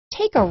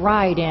Take a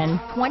ride in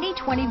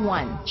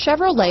 2021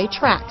 Chevrolet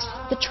Trax.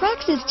 The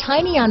Trax is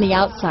tiny on the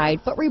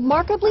outside, but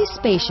remarkably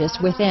spacious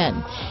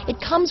within.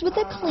 It comes with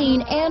a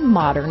clean and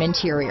modern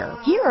interior.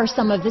 Here are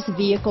some of this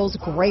vehicle's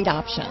great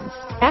options: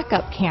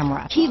 backup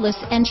camera, keyless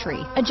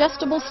entry,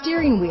 adjustable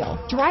steering wheel,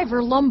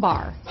 driver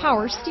lumbar,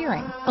 power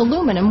steering,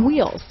 aluminum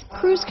wheels,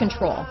 cruise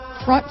control,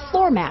 front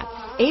floor mats,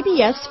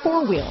 ABS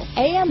four-wheel,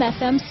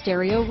 AM/FM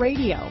stereo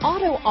radio,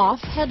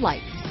 auto-off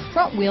headlights,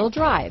 front-wheel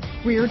drive,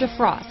 rear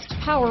defrost,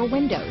 power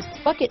windows,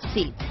 bucket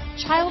seats,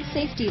 child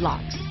safety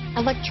locks,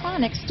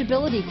 electronic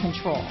stability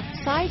control,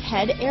 side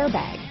head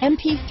airbag,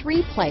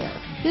 MP3 player.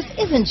 This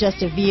isn't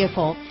just a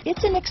vehicle,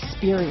 it's an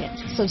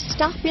experience. So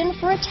stop in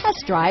for a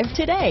test drive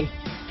today.